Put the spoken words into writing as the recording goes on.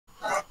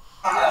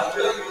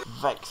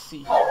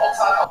Vaccine.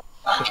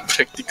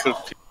 Practical.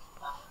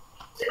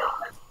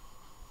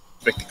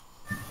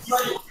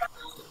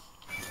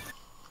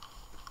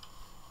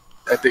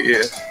 I take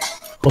it.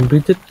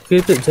 Completed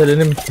created cara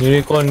name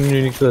Unicorn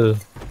Unicle.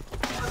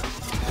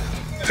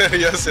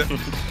 Yes.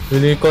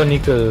 Unicorn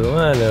Nickel.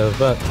 What the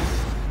fuck?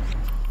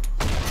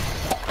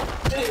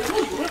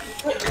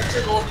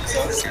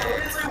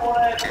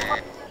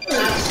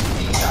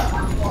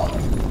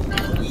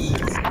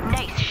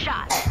 Nice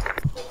shot.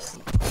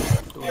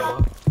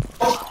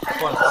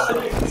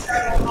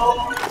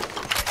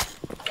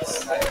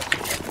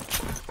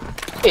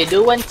 Hey,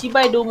 the one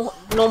Chibai no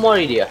more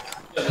already. You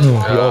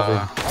off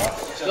already.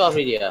 You off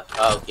already.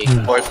 Ah, okay.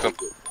 Boys come.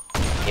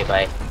 Okay,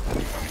 bye.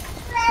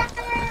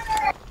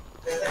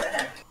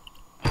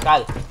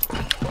 Kal.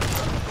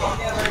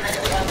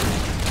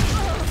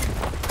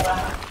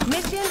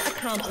 Mission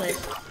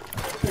accomplished.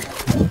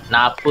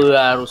 Kenapa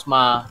lah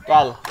Rosmah?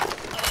 Kal.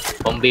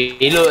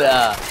 Pembelot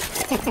lah.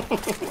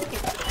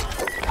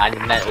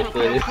 Anat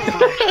betul.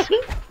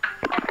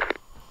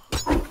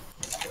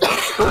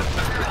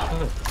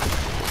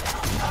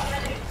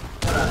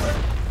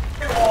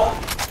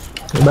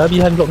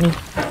 Babi Han block ni.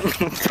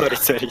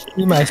 Sorry.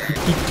 Ni my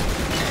sticky.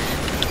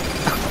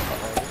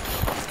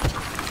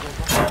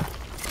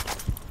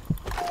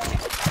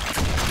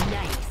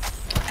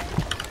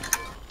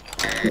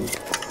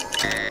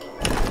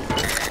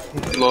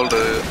 Lol,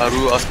 the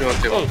Aru asked me one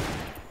thing.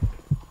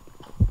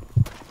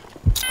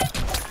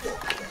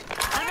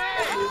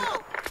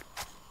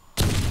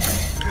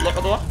 Lihat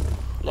kat dia.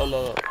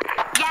 Lol.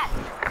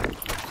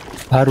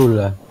 Harul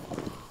lah.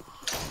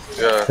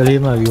 Yeah.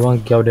 Terima, we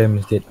want kill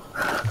them instead.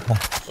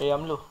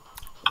 Ayam lu.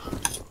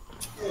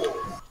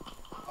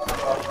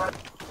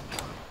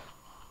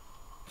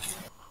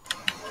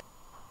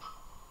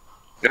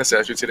 Yes,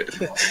 I should say that.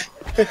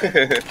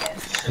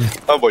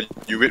 How about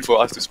you wait for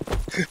us to speak?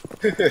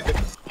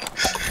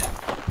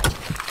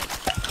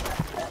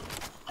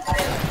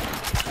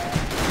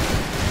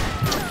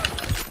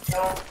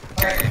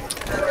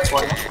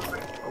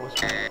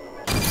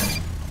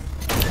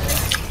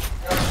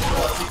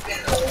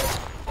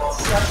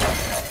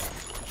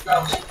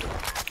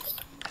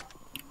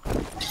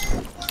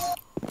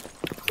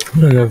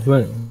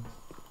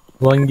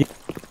 One gig.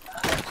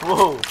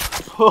 Wow.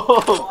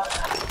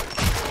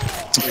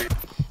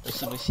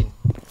 Mesin.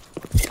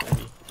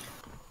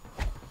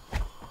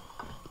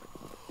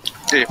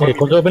 Hey,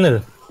 Control panel.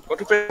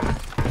 Control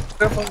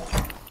panel.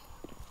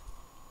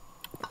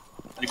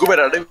 You go back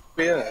the other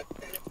way lah.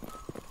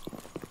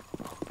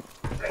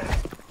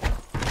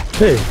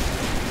 Hey,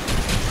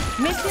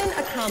 Mission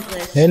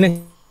accomplished.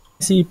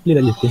 NSC play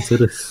lagi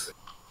serius.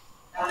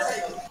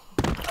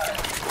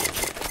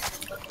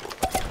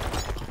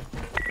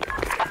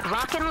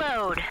 Rock and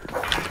load.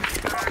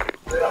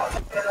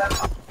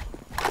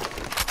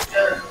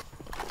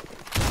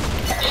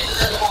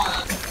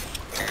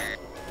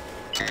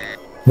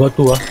 Got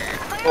two ah.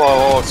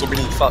 Wow, so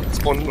many fuck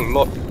spawn a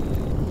lot.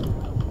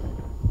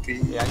 Okay.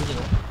 Anjing.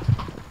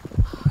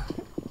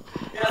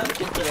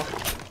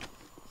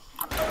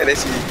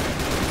 NSC.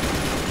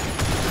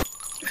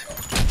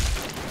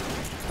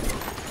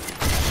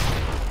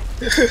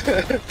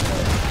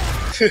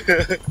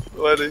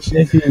 What the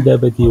shit? NSC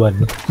Diabetes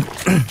 1.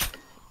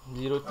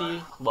 0T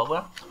buat apa?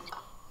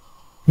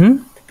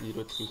 Hmm?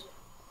 0T.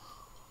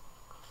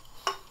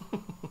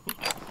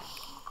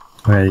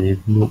 Hai,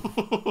 noob.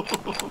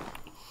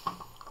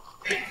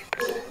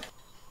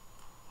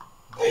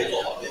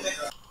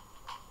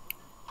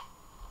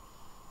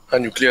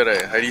 And you clear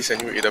right? Heidi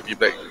send you AW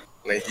Black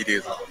 90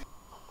 days.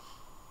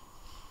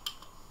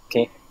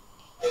 Okay.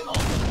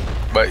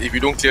 But if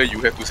you don't clear,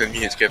 you have to send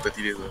me HK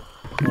 30 days.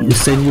 You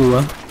send you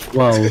ah.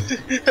 Wow.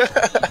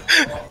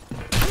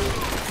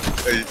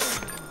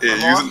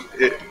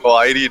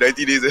 Heidi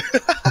 90 days.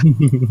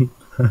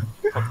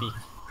 Copy.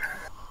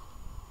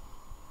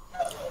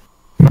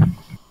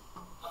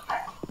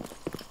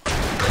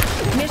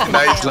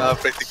 Nice lah,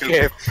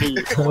 practical.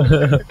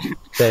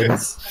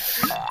 Thanks.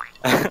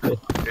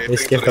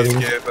 Escape coming.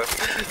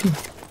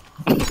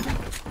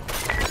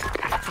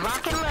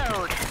 Rock and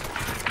load.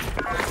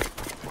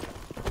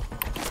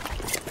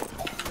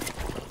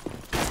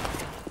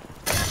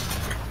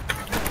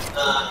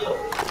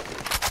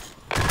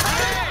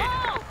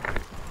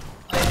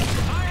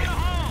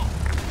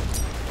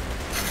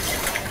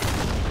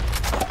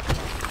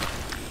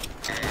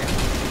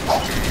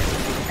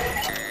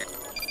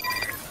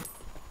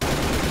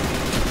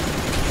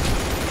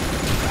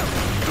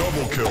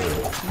 Double kill.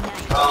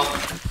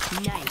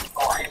 Nice.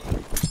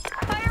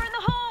 Fire in the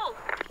hole.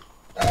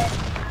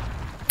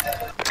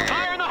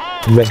 Fire in the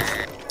hole. Wait.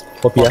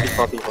 Copy ah.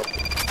 Copy.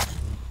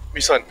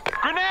 Which one?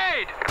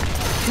 Grenade.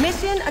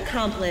 Mission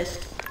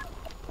accomplished.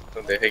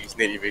 What the heck is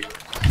Nate even?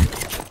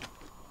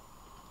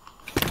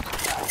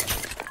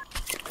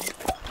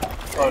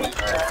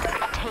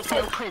 Take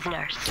no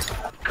prisoners.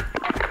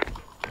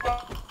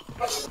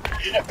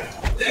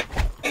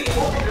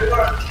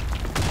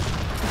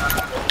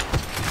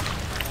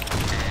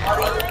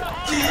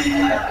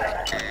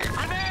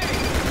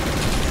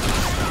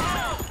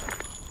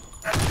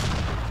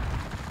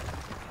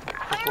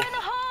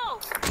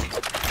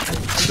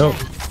 No.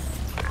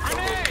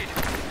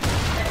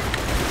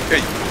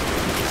 Hey,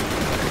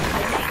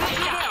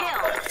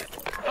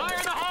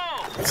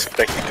 it's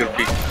practical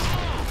big.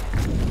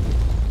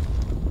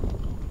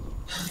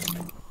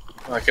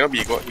 I cannot be.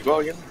 You go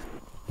again.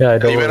 Yeah, I He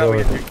don't went out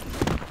know. again.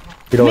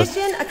 You know what?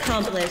 Mission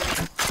accomplished.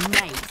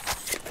 Nice.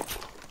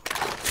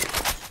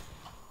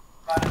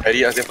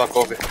 Harry ask them fuck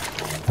off.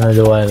 I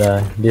don't want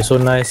lah. They're so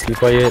nice, keep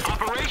quiet.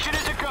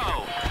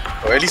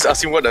 Or at least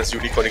ask him what does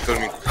unicornical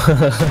mean.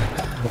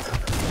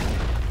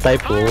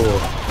 Typo.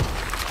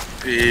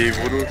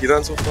 Bodoh,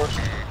 kita so far.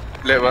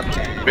 Lab ah.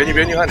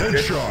 Benny Han.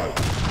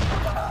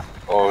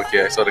 Oh,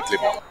 okay, I saw the clip.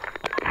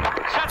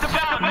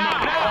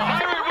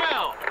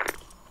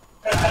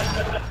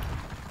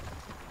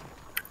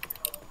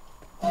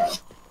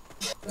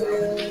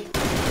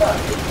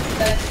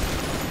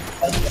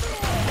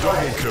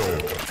 Double kill.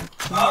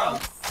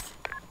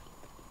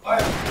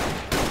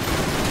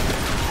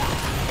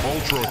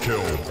 Ultra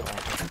kill.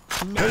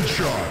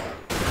 Headshot.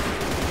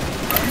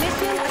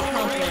 Mission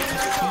accomplished.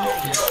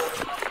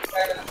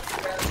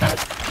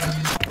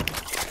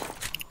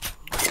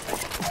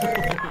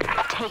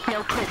 Take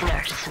no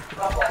prisoners.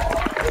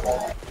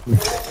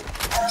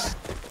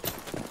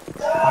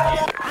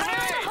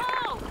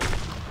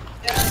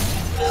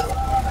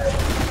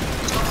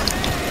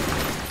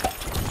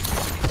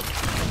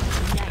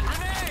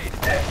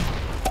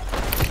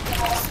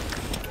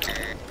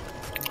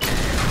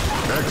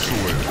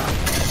 Excellent.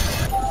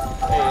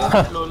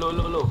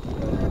 Low.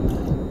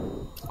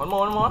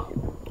 One more.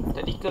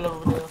 Tactical apa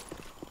benda.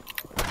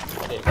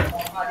 Ada.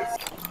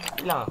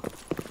 Hilang.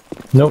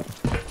 Nope.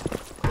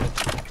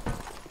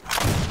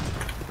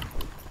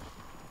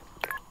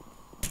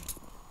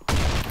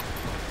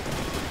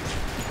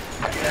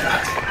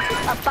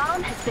 A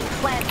bomb has been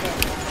planted.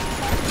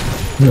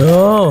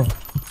 No.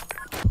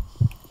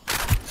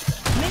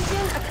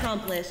 Mission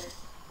accomplished.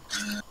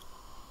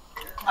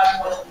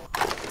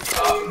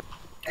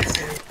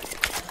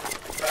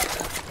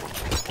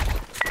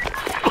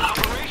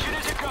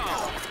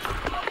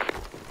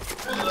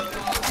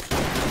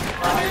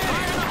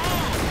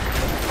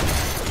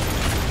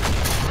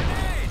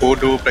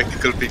 Bodoh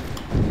practical big.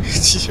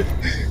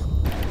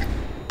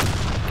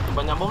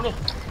 Banyak bom ni.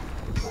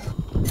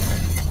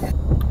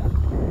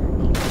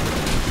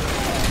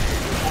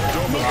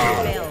 Mission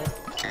failed.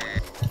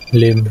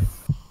 Lame.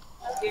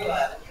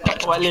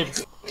 What lame?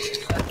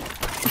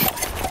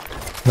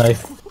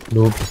 Knife.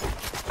 Nope.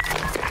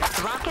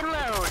 Rock and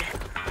load.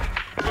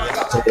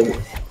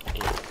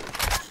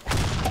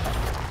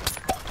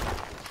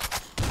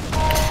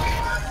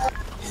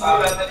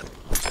 Fire in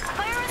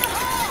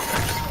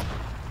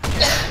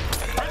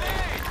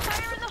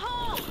the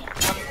hole! Fire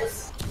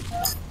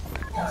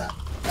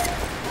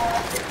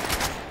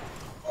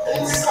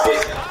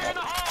in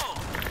the hole!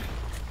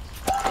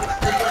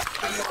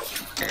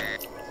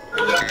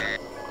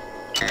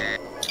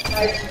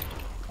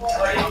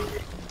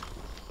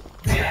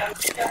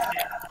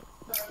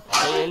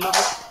 Hello.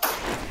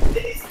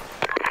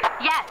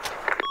 Yes.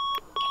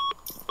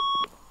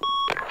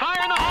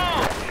 Fire in the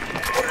hole!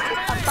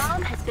 A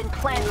bomb has been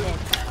planted.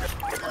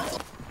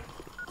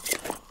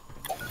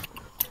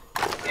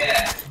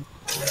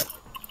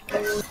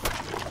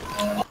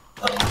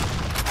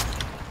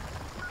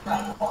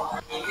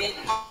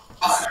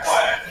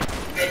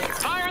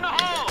 Fire in the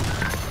hole!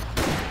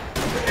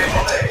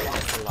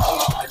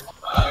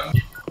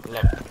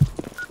 Left.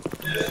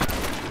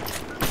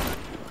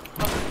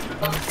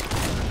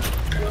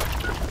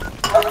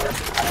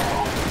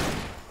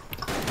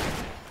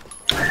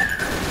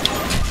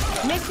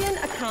 Mission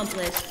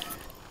accomplished.